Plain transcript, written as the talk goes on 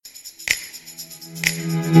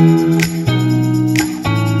You're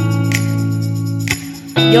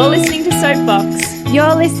listening to Soapbox.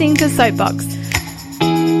 You're listening to Soapbox.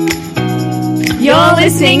 You're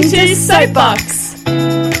listening to Soapbox.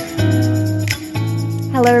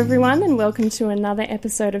 Hello everyone and welcome to another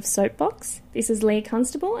episode of Soapbox. This is Lee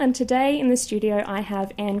Constable and today in the studio I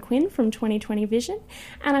have Anne Quinn from 2020 Vision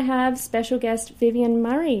and I have special guest Vivian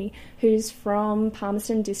Murray who's from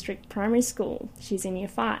Palmerston District Primary School. She's in Year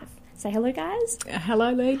 5. Say hello guys.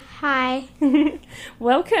 Hello Lee. Hi.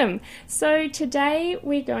 Welcome. So today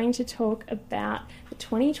we're going to talk about the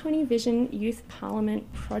 2020 Vision Youth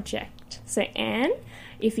Parliament project. So Anne,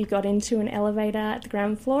 if you got into an elevator at the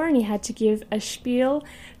ground floor and you had to give a spiel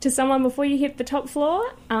to someone before you hit the top floor,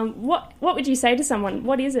 what would you say to someone?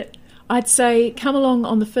 What is it? I'd say come along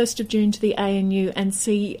on the 1st of June to the ANU and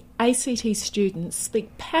see ACT students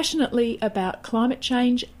speak passionately about climate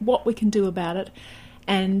change, what we can do about it,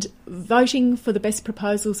 and voting for the best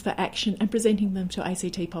proposals for action and presenting them to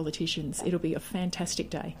ACT politicians. It'll be a fantastic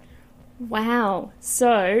day. Wow.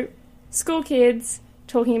 So, school kids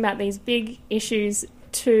talking about these big issues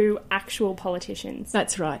to actual politicians.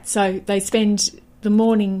 That's right. So they spend the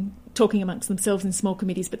morning talking amongst themselves in small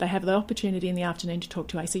committees, but they have the opportunity in the afternoon to talk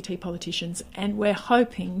to ACT politicians, and we're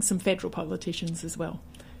hoping some federal politicians as well.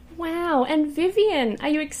 Wow. And Vivian, are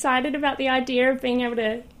you excited about the idea of being able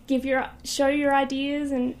to show your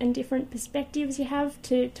ideas and different perspectives you have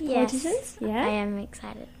to politicians? Yeah, I am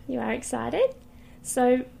excited. You are excited?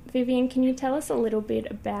 So, Vivian, can you tell us a little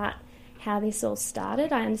bit about how this all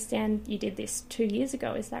started? I understand you did this 2 years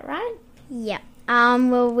ago, is that right? Yeah.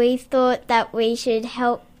 Well, we thought that we should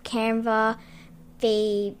help Canberra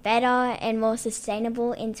be better and more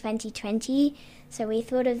sustainable in 2020. So we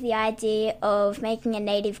thought of the idea of making a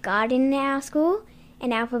native garden in our school,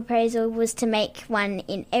 and our proposal was to make one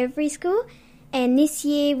in every school. And this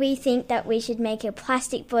year we think that we should make a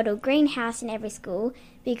plastic bottle greenhouse in every school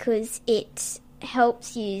because it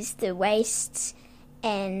helps use the waste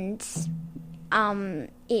and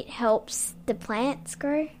it helps the plants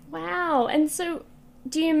grow. Wow. And so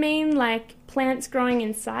do you mean like plants growing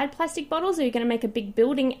inside plastic bottles, or are you going to make a big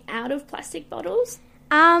building out of plastic bottles?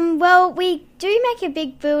 Well, we do make a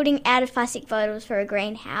big building out of plastic bottles for a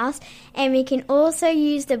greenhouse, and we can also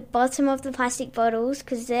use the bottom of the plastic bottles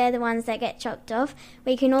because they're the ones that get chopped off.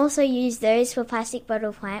 We can also use those for plastic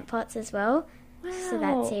bottle plant pots as well. Wow. So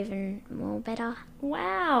that's even more better.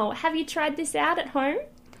 Wow. Have you tried this out at home?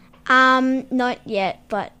 Not yet,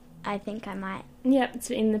 but I think I might. Yep,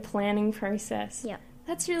 it's in the planning process. Yep.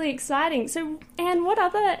 That's really exciting. So, Anne, what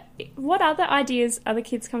other ideas are the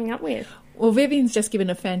kids coming up with? Well, Vivian's just given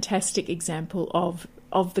a fantastic example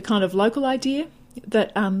of the kind of local idea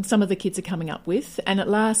that some of the kids are coming up with. And in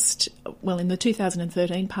the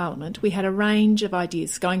 2013 Parliament, we had a range of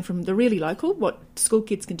ideas going from the really local, what school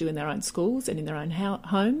kids can do in their own schools and in their own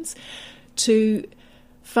homes, to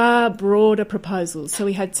far broader proposals. So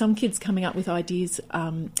we had some kids coming up with ideas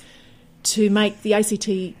to make the ACT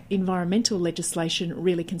environmental legislation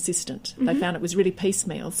really consistent. Mm-hmm. They found it was really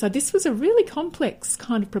piecemeal. So this was a really complex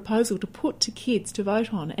kind of proposal to put to kids to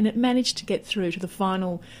vote on, and it managed to get through to the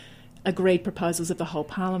final agreed proposals of the whole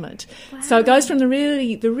Parliament. Wow. So it goes from the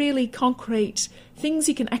really concrete things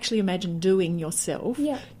you can actually imagine doing yourself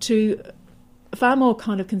to far more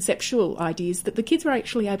kind of conceptual ideas that the kids were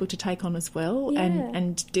actually able to take on as well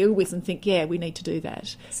and deal with and think, we need to do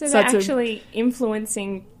that. So they're actually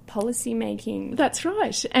influencing policy making. That's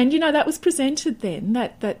right. And, that was presented then,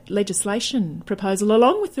 that legislation proposal,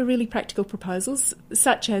 along with the really practical proposals,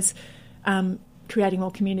 such as creating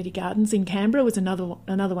more community gardens in Canberra was another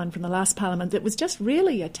one from the last Parliament that was just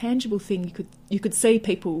really a tangible thing you could see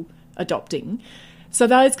people adopting. So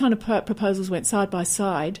those kind of proposals went side by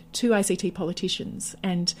side to ACT politicians.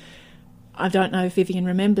 And I don't know if Vivian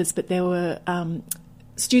remembers, but there were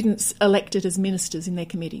students elected as ministers in their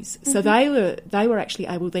committees. Mm-hmm. So they were actually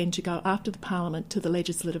able then to go after the Parliament to the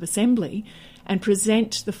Legislative Assembly and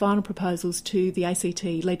present the final proposals to the ACT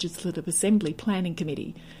Legislative Assembly Planning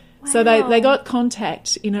Committee. Wow. So they got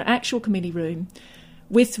contact in an actual committee room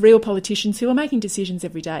with real politicians who are making decisions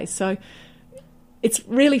every day. So it's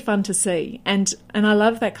really fun to see. And I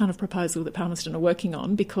love that kind of proposal that Palmerston are working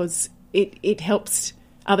on because it helps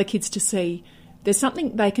other kids to see there's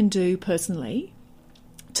something they can do personally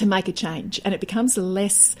to make a change, and it becomes a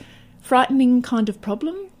less frightening kind of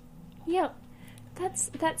problem. Yeah,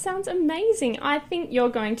 that sounds amazing. I think you're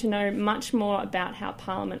going to know much more about how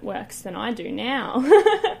Parliament works than I do now.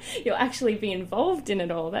 You'll actually be involved in it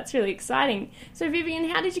all. That's really exciting. So, Vivian,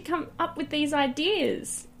 how did you come up with these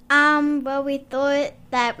ideas? Well, we thought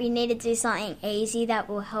that we needed to do something easy that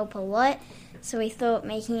will help a lot. So we thought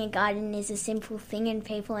making a garden is a simple thing and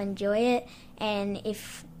people enjoy it. And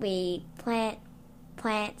if we plant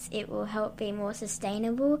plants, it will help be more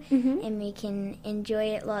sustainable and we can enjoy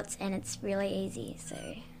it lots and it's really easy.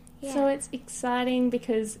 So it's exciting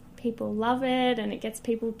because people love it and it gets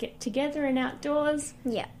people get together and outdoors.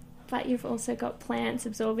 Yeah. But you've also got plants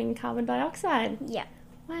absorbing carbon dioxide. Yeah.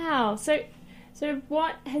 Wow. So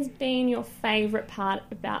what has been your favourite part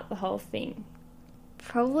about the whole thing?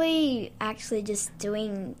 Probably actually just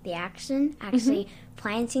doing the action, actually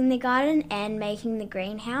planting the garden and making the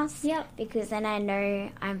greenhouse. Yep. Because then I know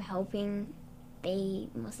I'm helping be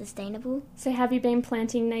more sustainable. So have you been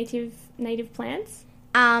planting native plants?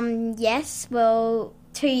 Yes. Well,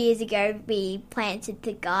 2 years ago we planted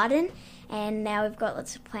the garden and now we've got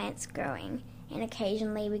lots of plants growing. And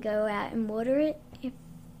occasionally we go out and water it if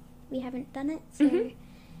we haven't done it. So,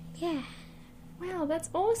 yeah. Wow, that's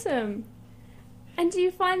awesome. And do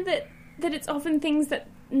you find that it's often things that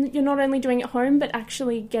you're not only doing at home but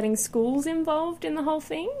actually getting schools involved in the whole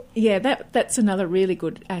thing? Yeah, that's another really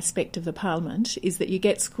good aspect of the Parliament, is that you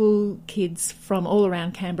get school kids from all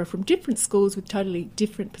around Canberra, from different schools with totally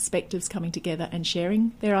different perspectives coming together and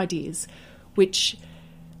sharing their ideas, which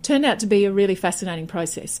turned out to be a really fascinating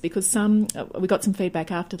process because we got some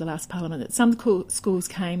feedback after the last Parliament that some schools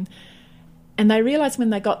came and they realised when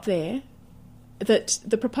they got there that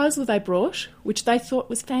the proposal they brought, which they thought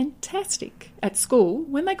was fantastic at school,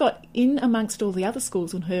 when they got in amongst all the other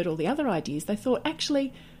schools and heard all the other ideas, they thought,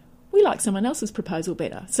 actually, we like someone else's proposal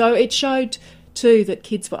better. So it showed, too, that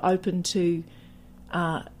kids were open to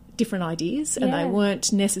different ideas and they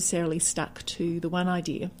weren't necessarily stuck to the one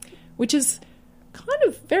idea, which is kind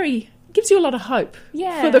of gives you a lot of hope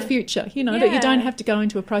for the future, that you don't have to go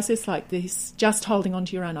into a process like this just holding on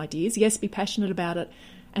to your own ideas. Yes, be passionate about it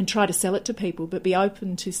and try to sell it to people, but be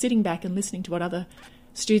open to sitting back and listening to what other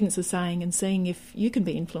students are saying and seeing if you can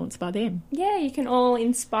be influenced by them. Yeah, you can all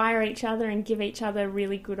inspire each other and give each other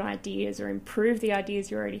really good ideas or improve the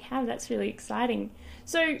ideas you already have. That's really exciting.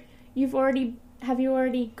 So have you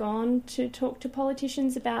already gone to talk to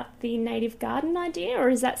politicians about the native garden idea, or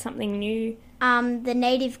is that something new? The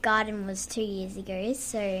native garden was 2 years ago,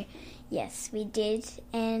 so yes, we did,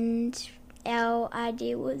 and our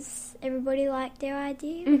idea was everybody liked our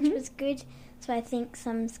idea, which was good. So I think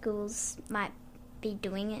some schools might be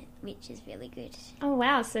doing it, which is really good. Oh,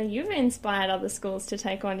 wow. So you've inspired other schools to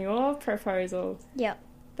take on your proposal. Yep.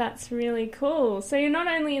 That's really cool. So you're not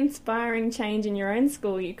only inspiring change in your own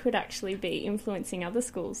school, you could actually be influencing other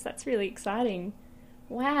schools. That's really exciting.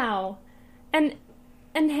 Wow. And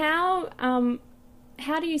how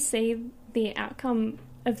do you see the outcome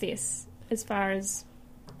of this as far as,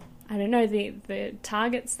 I don't know, the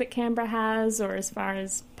targets that Canberra has, or as far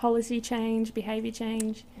as policy change, behaviour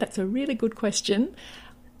change? That's a really good question.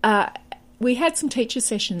 We had some teacher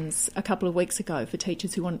sessions a couple of weeks ago for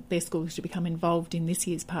teachers who want their schools to become involved in this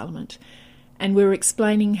year's Parliament. And we were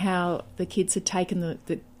explaining how the kids had taken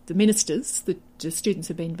the ministers, the students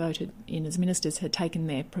who had been voted in as ministers, had taken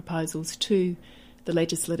their proposals to the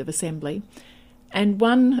Legislative Assembly. And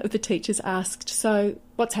one of the teachers asked, so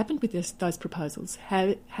what's happened with those proposals?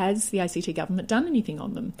 Has the ACT government done anything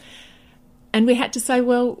on them? And we had to say,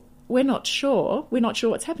 well, we're not sure. We're not sure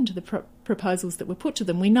what's happened to the proposals that were put to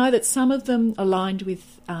them. We know that some of them aligned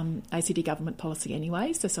with ACT government policy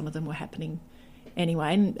anyway, so some of them were happening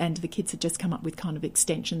anyway, and the kids had just come up with kind of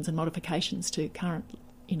extensions and modifications to current,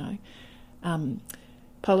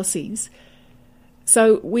 policies.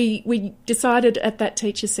 So we decided at that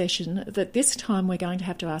teacher session that this time we're going to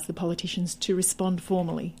have to ask the politicians to respond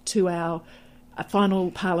formally to our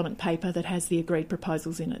final Parliament paper that has the agreed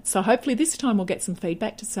proposals in it. So hopefully this time we'll get some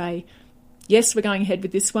feedback to say, yes, we're going ahead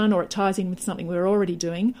with this one, or it ties in with something we're already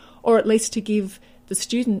doing, or at least to give the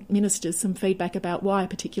student ministers some feedback about why a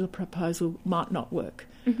particular proposal might not work.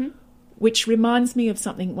 Mm-hmm. Which reminds me of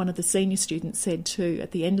something one of the senior students said too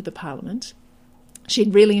at the end of the Parliament.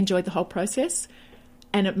 She'd really enjoyed the whole process,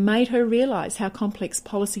 and it made her realise how complex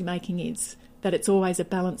policy making is, that it's always a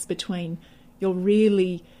balance between your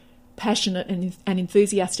really passionate and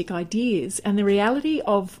enthusiastic ideas and the reality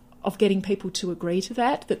of getting people to agree to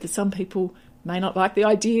that some people may not like the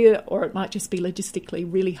idea, or it might just be logistically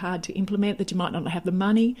really hard to implement, that you might not have the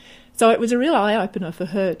money. So it was a real eye-opener for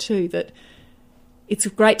her too, that it's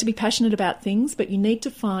great to be passionate about things, but you need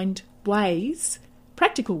to find ways,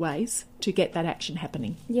 practical ways, to get that action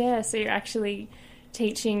happening. Yeah, so you're actually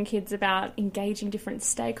teaching kids about engaging different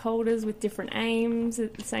stakeholders with different aims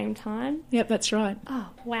at the same time. Yep, that's right. Oh,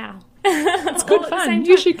 wow. It's good fun.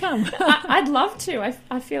 You should come. I'd love to.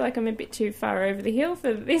 I feel like I'm a bit too far over the hill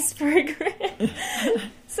for this program.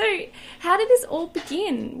 So how did this all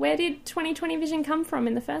begin? Where did 2020 Vision come from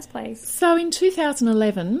in the first place? So in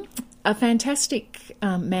 2011, a fantastic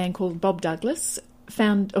man called Bob Douglas,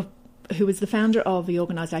 who was the founder of the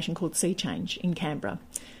organisation called Sea Change in Canberra,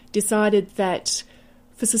 decided that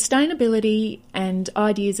for sustainability and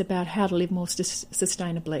ideas about how to live more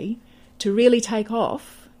sustainably, to really take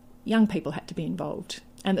off, young people had to be involved.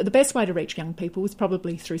 And the best way to reach young people was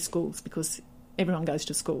probably through schools, because everyone goes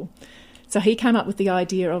to school. So he came up with the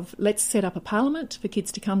idea of, let's set up a parliament for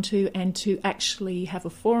kids to come to and to actually have a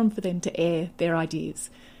forum for them to air their ideas.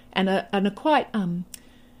 And a quite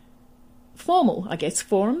formal, I guess,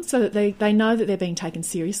 forum, so that they know that they're being taken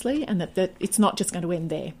seriously and that it's not just going to end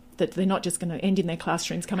there, that they're not just going to end in their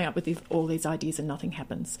classrooms coming up with all these ideas and nothing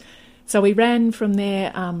happens. So we ran from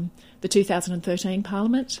there the 2013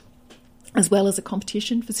 Parliament, as well as a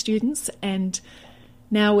competition for students, and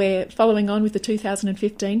now we're following on with the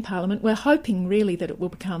 2015 Parliament. We're hoping really that it will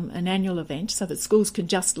become an annual event so that schools can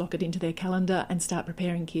just lock it into their calendar and start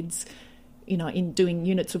preparing kids, in doing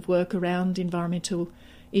units of work around environmental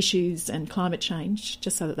issues and climate change,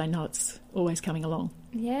 just so that they know it's always coming along.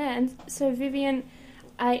 Yeah, and so Vivian,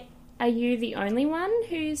 are you the only one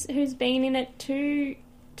who's been in it two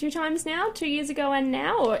times now, 2 years ago and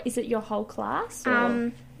now, or is it your whole class?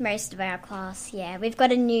 Or? Most of our class, yeah. We've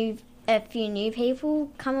got a few new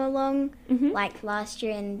people come along, like last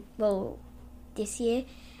year and, this year.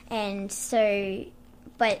 And so,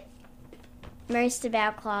 but most of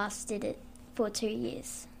our class did it for 2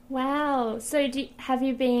 years. Wow. So have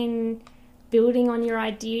you been building on your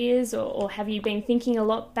ideas, or have you been thinking a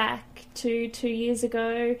lot back to 2 years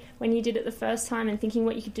ago when you did it the first time and thinking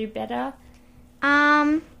what you could do better?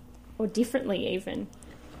 Or differently even?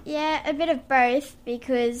 Yeah, a bit of both,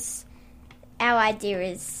 because our idea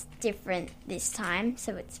is different this time,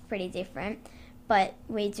 so it's pretty different. But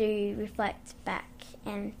we do reflect back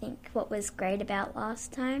and think what was great about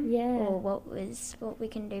last time, or what we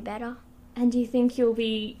can do better. And do you think you'll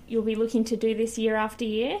be looking to do this year after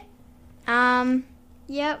year?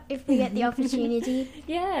 Yeah, if we get the opportunity.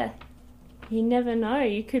 Yeah. You never know.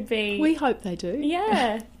 You could be... We hope they do.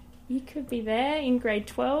 Yeah. You could be there in grade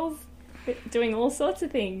 12 doing all sorts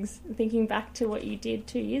of things, thinking back to what you did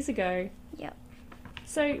 2 years ago. Yep.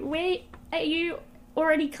 So where are you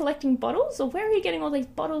already collecting bottles, or where are you getting all these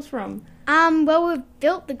bottles from? We've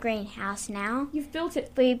built the greenhouse now. You've built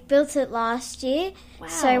it? We built it last year. Wow.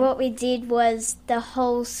 So what we did was the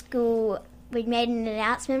whole school, we made an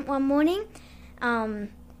announcement one morning.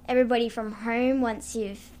 Everybody from home, once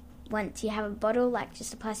you have a bottle, like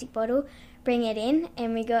just a plastic bottle, bring it in,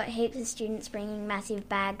 and we got heaps of students bringing massive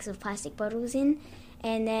bags of plastic bottles in,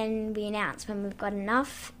 and then we announced when we've got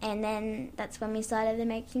enough, and then that's when we started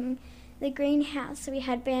making the greenhouse. So we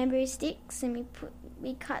had bamboo sticks, and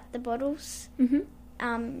we cut the bottles in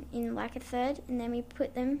like a third, and then we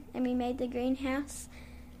put them, and we made the greenhouse.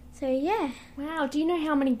 So yeah. Wow. Do you know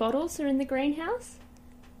how many bottles are in the greenhouse?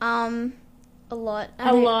 A lot.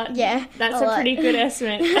 A lot? Yeah. That's a pretty good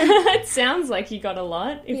estimate. It sounds like you got a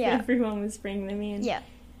lot if everyone was bringing them in. Yeah.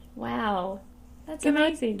 Wow. That's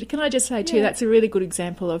amazing. Can I just say too, that's a really good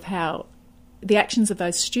example of how the actions of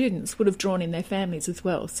those students would have drawn in their families as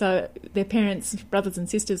well. So their parents, brothers and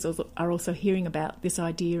sisters are also hearing about this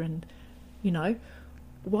idea and,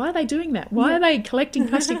 why are they doing that? Why are they collecting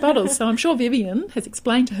plastic bottles? So I'm sure Vivian has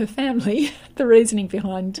explained to her family the reasoning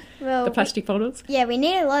behind the plastic bottles. Yeah, we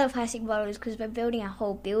need a lot of plastic bottles because we're building a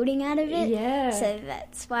whole building out of it. Yeah. So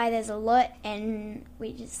that's why there's a lot, and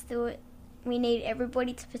we just thought we need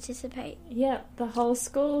everybody to participate. Yeah, the whole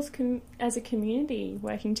school's as a community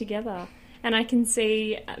working together. And I can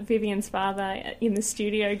see Vivian's father in the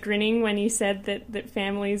studio grinning when you said that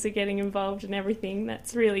families are getting involved and everything.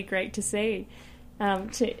 That's really great to see.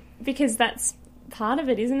 Because that's part of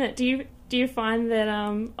it, isn't it? Do you find that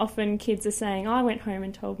often kids are saying, I went home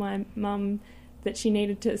and told my mum that she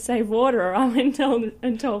needed to save water, or I went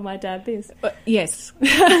and told my dad this? Yes.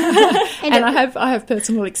 And I have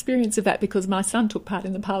personal experience of that because my son took part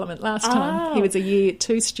in the Parliament last time. He was a Year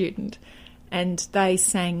 2 student, and they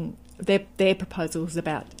sang their proposals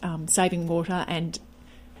about saving water and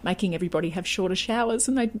making everybody have shorter showers,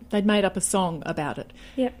 and they'd made up a song about it.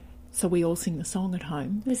 Yep. So we all sing the song at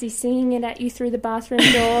home. Was he singing it at you through the bathroom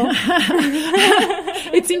door?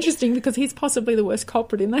 It's interesting because he's possibly the worst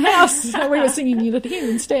culprit in the house, so we were singing it at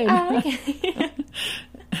him instead. Oh, okay.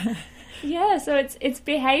 Yeah, so it's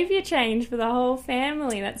behaviour change for the whole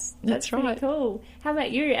family. That's right. Pretty cool. How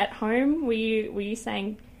about you at home? Were you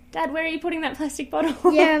saying, Dad, where are you putting that plastic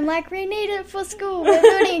bottle? Yeah, I'm like, we need it for school. We're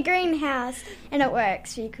building a greenhouse. And it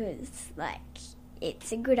works because,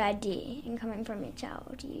 it's a good idea. And coming from your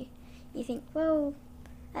child, you think, well,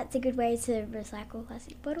 that's a good way to recycle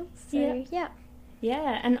plastic bottles. So, Yeah.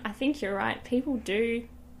 Yeah, and I think you're right. People do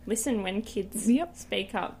listen when kids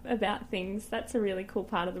speak up about things. That's a really cool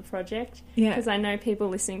part of the project. Yeah. Because I know people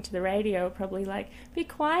listening to the radio are probably like, be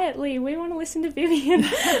quietly, we want to listen to Vivian.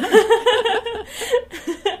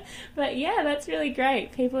 But yeah, that's really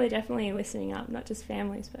great. People are definitely listening up, not just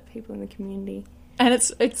families, but people in the community. And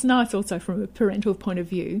it's nice also from a parental point of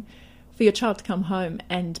view for your child to come home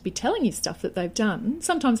and be telling you stuff that they've done.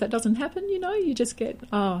 Sometimes that doesn't happen, you just get,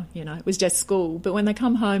 it was just school. But when they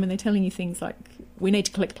come home and they're telling you things like, we need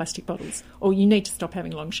to collect plastic bottles, or you need to stop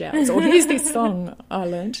having long showers, or here's this song I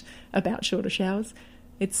learnt about shorter showers,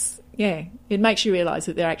 it makes you realise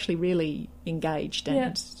that they're actually really engaged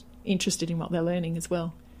and interested in what they're learning as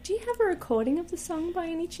well. Do you have a recording of the song by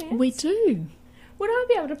any chance? We do. Would I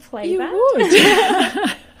be able to play that? You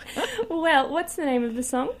would. Well, what's the name of the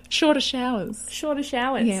song? Shorter Showers. Shorter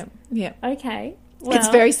Showers. Yeah. Okay. Well, it's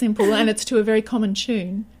very simple and it's to a very common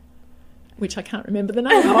tune, which I can't remember the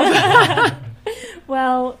name of.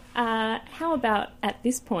 Well, how about at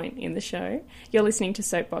this point in the show, you're listening to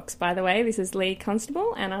Soapbox, by the way. This is Lee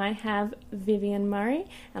Constable, and I have Vivian Murray,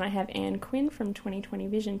 and I have Anne Quinn from 2020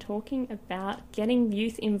 Vision talking about getting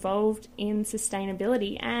youth involved in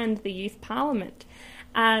sustainability and the Youth Parliament.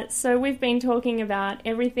 So we've been talking about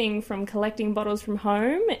everything from collecting bottles from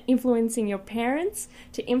home, influencing your parents,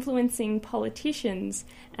 to influencing politicians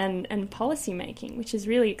and policy making, which is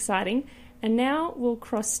really exciting. And now we'll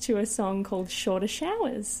cross to a song called Shorter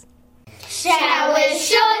Showers. Showers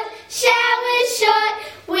short,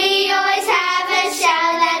 we always have a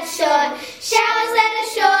shower that's short. Showers that are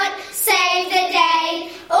short, save the day.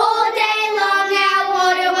 All day long our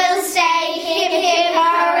water will stay. Hip hip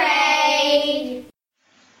hooray.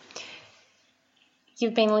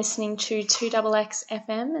 You've been listening to 2XX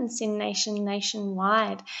FM and Sin Nation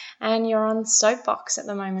nationwide, and you're on Soapbox at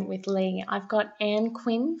the moment with Lee. I've got Anne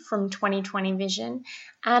Quinn from 2020 Vision,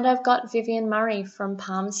 and I've got Vivian Murray from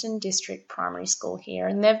Palmerston District Primary School here,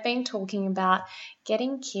 and they've been talking about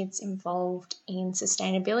getting kids involved in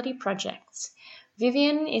sustainability projects.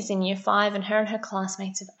 Vivian is in Year 5, and her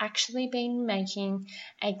classmates have actually been making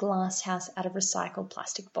a glass house out of recycled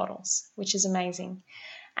plastic bottles, which is amazing.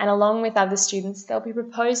 And along with other students, they'll be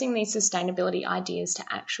proposing these sustainability ideas to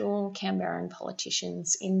actual Canberran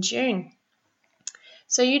politicians in June.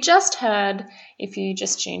 So you just heard, if you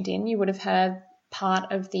just tuned in, you would have heard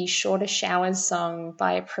part of the Shorter Showers song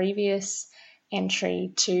by a previous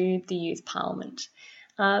entry to the Youth Parliament.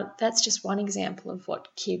 That's just one example of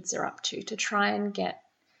what kids are up to try and get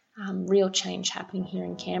real change happening here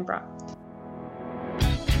in Canberra.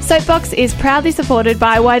 Soapbox is proudly supported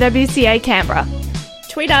by YWCA Canberra.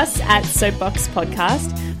 Tweet us at Soapbox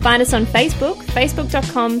Podcast. Find us on Facebook,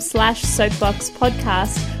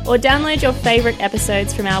 facebook.com/soapboxpodcast, or download your favourite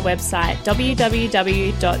episodes from our website,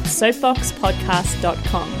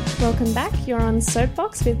 www.soapboxpodcast.com. Welcome back. You're on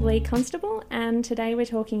Soapbox with Lee Constable, and today we're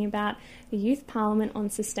talking about the Youth Parliament on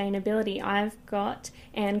sustainability. I've got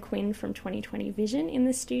Anne Quinn from 2020 Vision in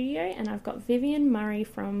the studio, and I've got Vivian Murray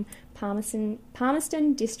from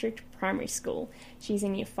Palmerston District Primary School. She's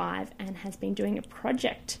in Year 5 and has been doing a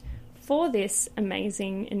project for this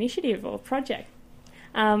amazing initiative or project.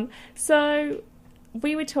 So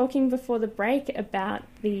we were talking before the break about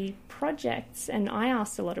the projects, and I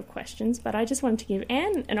asked a lot of questions, but I just wanted to give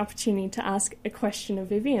Anne an opportunity to ask a question of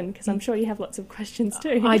Vivian, because I'm sure you have lots of questions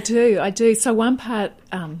too. I do. So one part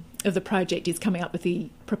of the project is coming up with the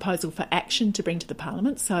proposal for action to bring to the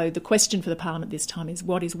Parliament. So the question for the Parliament this time is,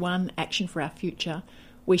 what is one action for our future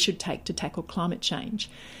we should take to tackle climate change?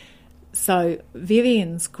 So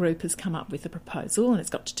Vivian's group has come up with a proposal, and it's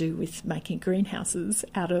got to do with making greenhouses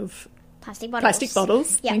out of Plastic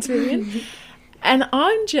bottles. Yep. Thanks, Vivian. And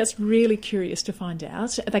I'm just really curious to find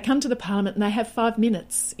out. They come to the Parliament and they have 5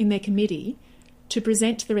 minutes in their committee to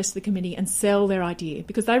present to the rest of the committee and sell their idea,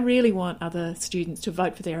 because they really want other students to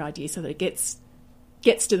vote for their idea so that it gets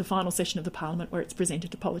to the final session of the Parliament where it's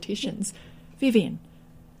presented to politicians. Vivian,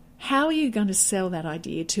 how are you going to sell that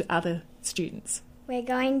idea to other students? We're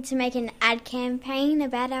going to make an ad campaign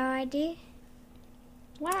about our idea.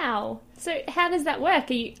 Wow. So how does that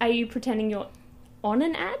work? Are you pretending you're on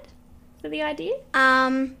an ad for the idea?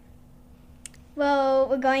 Well,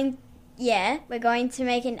 we're going to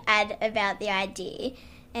make an ad about the idea,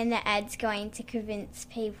 and the ad's going to convince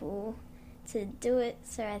people to do it,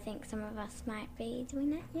 so I think some of us might be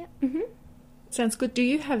doing that, yep. Mm-hmm. Sounds good. Do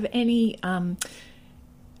you have any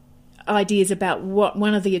ideas about what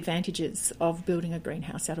one of the advantages of building a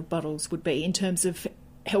greenhouse out of bottles would be in terms of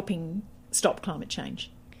helping stop climate change?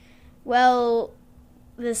 Well,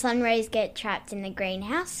 the sun rays get trapped in the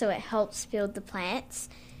greenhouse, so it helps build the plants,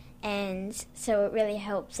 and so it really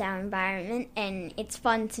helps our environment, and it's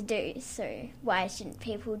fun to do, so why shouldn't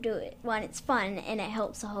people do it? One, it's fun and it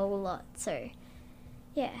helps a whole lot, so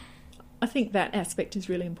yeah. I think that aspect is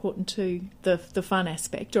really important too, the fun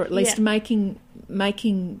aspect, or at least making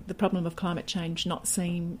the problem of climate change not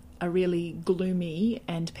seem a really gloomy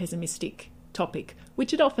and pessimistic topic,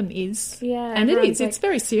 which it often is. Yeah, and it is. Like, it's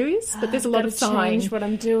very serious, but there's a lot of sighing. Change what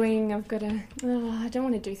I'm doing. I've got to. I don't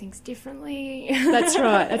want to do things differently. That's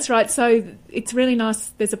right. That's right. So it's really nice.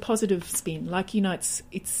 There's a positive spin. Like, you know,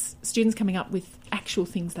 it's students coming up with actual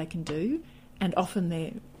things they can do, and often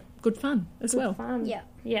they're good fun as well. Fun. Yeah.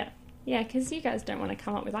 Yeah. Yeah, because you guys don't want to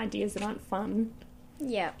come up with ideas that aren't fun.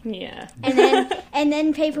 Yeah. Yeah. And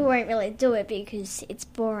then people won't really do it because it's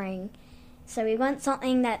boring. So we want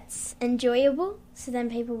something that's enjoyable, so then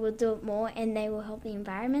people will do it more and they will help the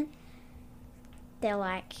environment. They're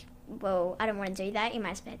like, well, I don't want to do that in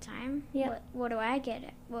my spare time. Yeah. What do I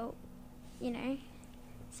get? Well, you know.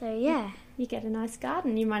 So, yeah. You get a nice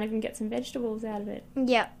garden. You might even get some vegetables out of it.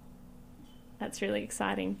 Yeah. That's really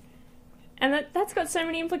exciting. And that's got so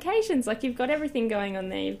many implications. Like, you've got everything going on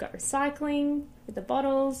there. You've got recycling with the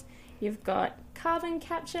bottles. You've got carbon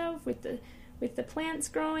capture with the plants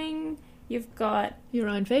growing. You've got your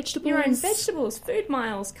own vegetables. Food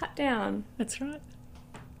miles cut down. That's right.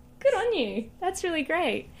 Good on you. That's really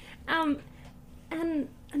great. And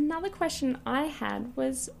another question I had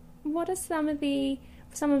was, what are some of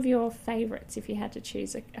your favourites, if you had to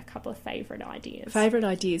choose a couple of favourite ideas? Favourite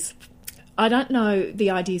ideas. I don't know the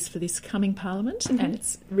ideas for this coming Parliament, and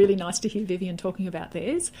it's really nice to hear Vivian talking about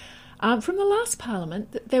theirs. From the last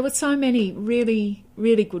Parliament, there were so many really,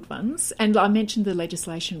 really good ones, and I mentioned the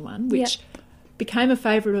legislation one, which became a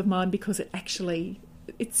favourite of mine because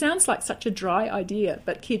it sounds like such a dry idea,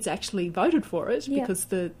 but kids actually voted for it because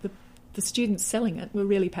the students selling it were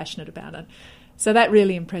really passionate about it. So that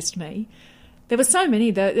really impressed me. There were so many,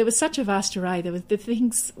 there was such a vast array. There were the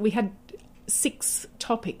things, we had 6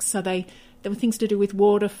 topics, so there were things to do with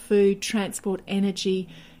water, food, transport, energy,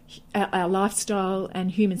 our lifestyle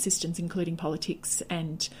and human systems, including politics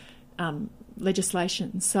and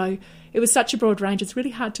legislation. So it was such a broad range, it's really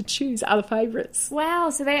hard to choose other favourites. Wow,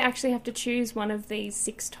 so they actually have to choose one of these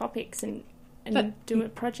 6 topics and do a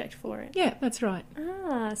project for it. Yeah, that's right.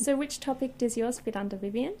 So which topic does yours fit under,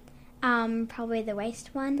 Vivian? Probably the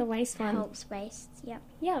waste one. The waste one. Helps waste, yep.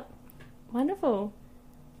 Yep. Wonderful.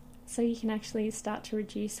 So you can actually start to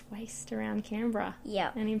reduce waste around Canberra.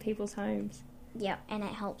 Yep. And in people's homes. Yep, and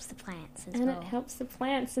it helps the plants as well. well. And it helps the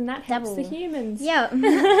plants, and that helps the humans. Yep.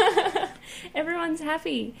 Everyone's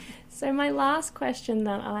happy. So my last question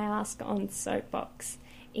that I ask on Soapbox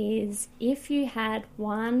is, if you had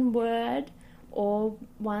one word or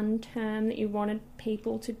one term that you wanted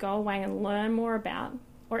people to go away and learn more about,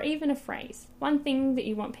 or even a phrase, one thing that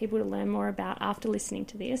you want people to learn more about after listening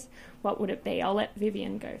to this, what would it be? I'll let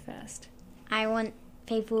Vivian go first. I want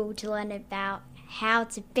people to learn about how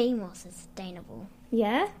to be more sustainable.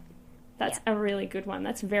 Yeah? That's a really good one.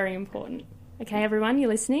 That's very important. Okay, everyone, you're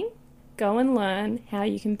listening? Go and learn how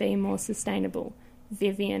you can be more sustainable,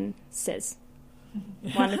 Vivian says.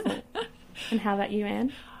 Wonderful. And how about you,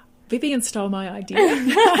 Anne? Vivian stole my idea,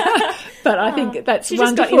 but I think that's she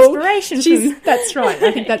wonderful. Just got inspiration from... That's right.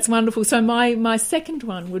 I think that's wonderful. So my second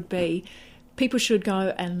one would be, people should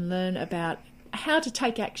go and learn about how to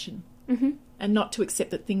take action and not to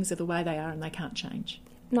accept that things are the way they are and they can't change.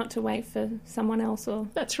 Not to wait for someone else or...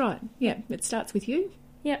 That's right. Yeah, it starts with you.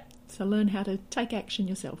 Yep. So learn how to take action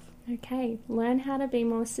yourself. Okay, learn how to be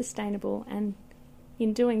more sustainable, and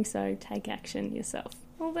in doing so, take action yourself.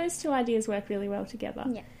 Well, those 2 ideas work really well together.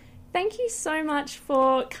 Yeah. Thank you so much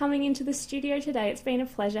for coming into the studio today. It's been a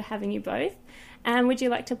pleasure having you both. And would you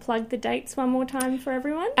like to plug the dates one more time for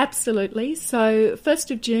everyone? Absolutely. So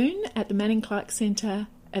 1st of June at the Manning Clark Centre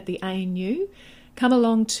at the ANU. Come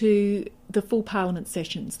along to the full Parliament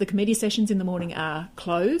sessions. The committee sessions in the morning are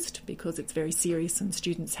closed because it's very serious and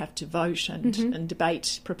students have to vote and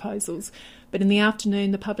debate proposals. But in the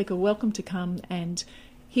afternoon, the public are welcome to come and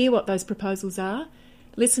hear what those proposals are,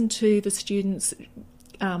 listen to the students,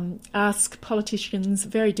 ask politicians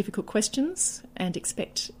very difficult questions and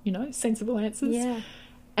expect, sensible answers. Yeah.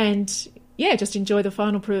 And, just enjoy the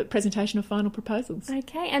final presentation of final proposals.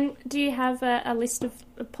 Okay, and do you have a list of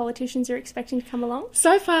politicians you're expecting to come along?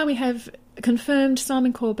 So far we have confirmed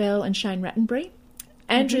Simon Corbell and Shane Rattenbury.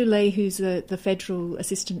 Andrew Lee, who's the Federal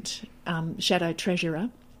Assistant Shadow Treasurer,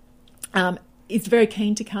 is very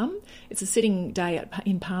keen to come. It's a sitting day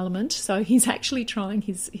in Parliament, so he's actually trying,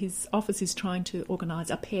 his office is trying to organise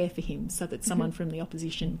a pair for him so that someone from the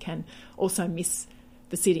opposition can also miss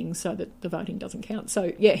the sittings so that the voting doesn't count.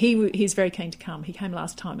 So, yeah, he's very keen to come. He came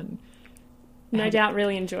last time and no doubt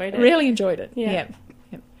really enjoyed it. Really enjoyed it, yeah.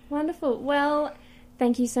 Wonderful. Well,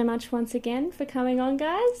 thank you so much once again for coming on,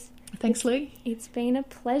 guys. Thanks, Lee. It's been a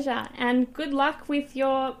pleasure. And good luck with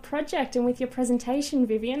your project and with your presentation,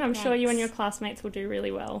 Vivian. I'm sure you and your classmates will do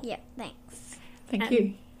really well. Yep, thanks. Thank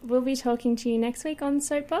you. We'll be talking to you next week on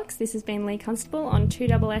Soapbox. This has been Lee Constable on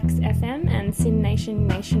 2XX FM and Sin Nation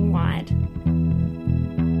nationwide.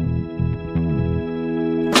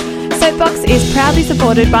 Soapbox is proudly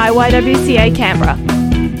supported by YWCA Canberra.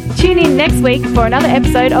 Tune in next week for another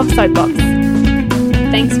episode of Soapbox.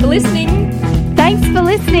 Thanks for listening. Thanks for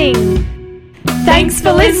listening. Thanks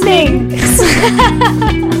for listening.